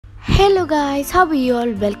Hello guys, how are you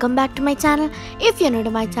all? Welcome back to my channel. If you're new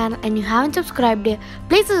to my channel and you haven't subscribed yet,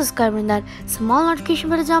 please subscribe and that small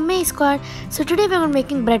notification bell is may squad. So today we're going to be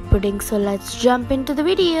making bread pudding. So let's jump into the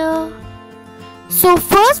video. So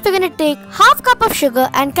first we're going to take half cup of sugar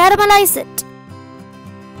and caramelize it.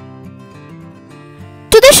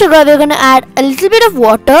 To the sugar we're going to add a little bit of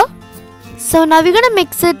water. So now we're going to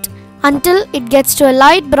mix it until it gets to a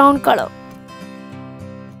light brown color.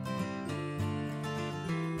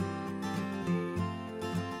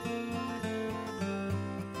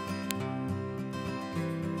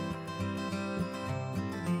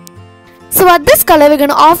 So at this color we're going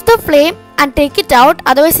to off the flame and take it out,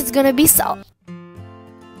 otherwise it's going to be sour.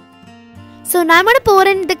 So now I'm going to pour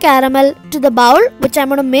in the caramel to the bowl which I'm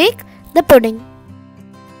going to make the pudding.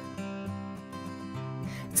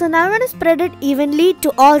 So now I'm going to spread it evenly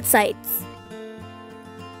to all sides.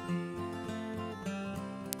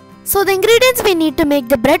 So the ingredients we need to make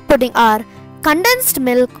the bread pudding are condensed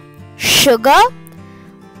milk, sugar,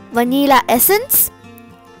 vanilla essence,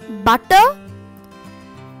 butter,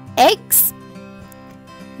 eggs,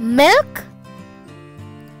 milk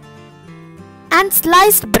and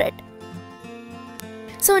sliced bread.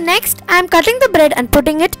 So next I am cutting the bread and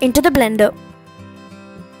putting it into the blender.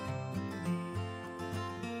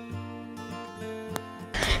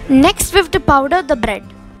 Next we have to powder the bread.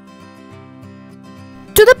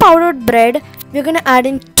 To the powdered bread we are going to add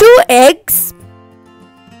in 2 eggs,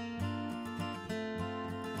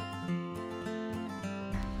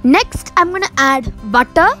 next I'm going to add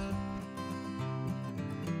butter.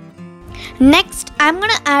 Next I'm going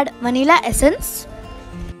to add vanilla essence.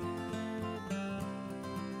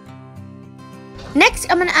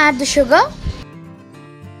 Next I'm going to add the sugar.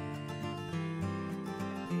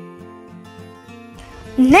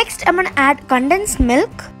 Next I'm going to add condensed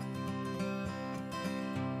milk.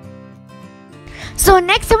 So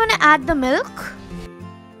next I'm going to add the milk.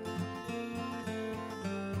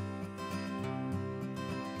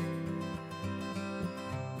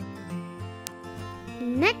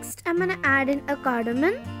 Next I'm going to add in a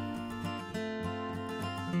cardamom.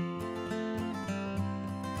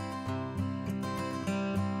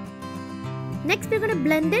 Next we're going to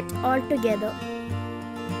blend it all together.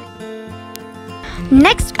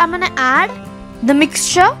 Next I'm going to add the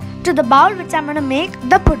mixture to the bowl which I'm going to make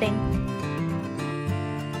the pudding.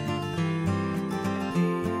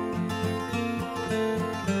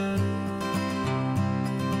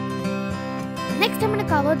 Next I'm going to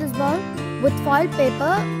cover this bowl with foil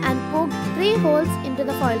paper and poke 3 holes into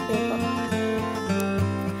the foil paper.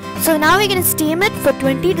 So now we're going to steam it for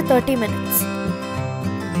 20 to 30 minutes.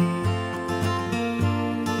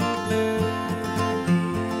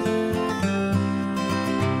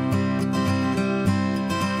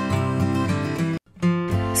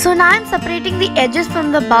 So now I'm separating the edges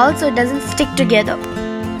from the bowl so it doesn't stick together.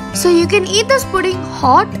 So you can eat this pudding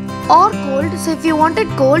hot or cold. So if you want it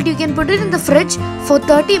cold, you can put it in the fridge for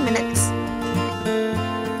 30 minutes.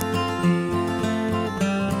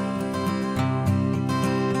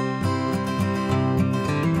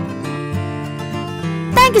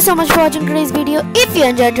 Thank you so much for watching today's video. If you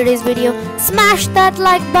enjoyed today's video, smash that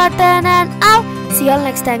like button and I'll see you all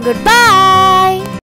next time. Goodbye.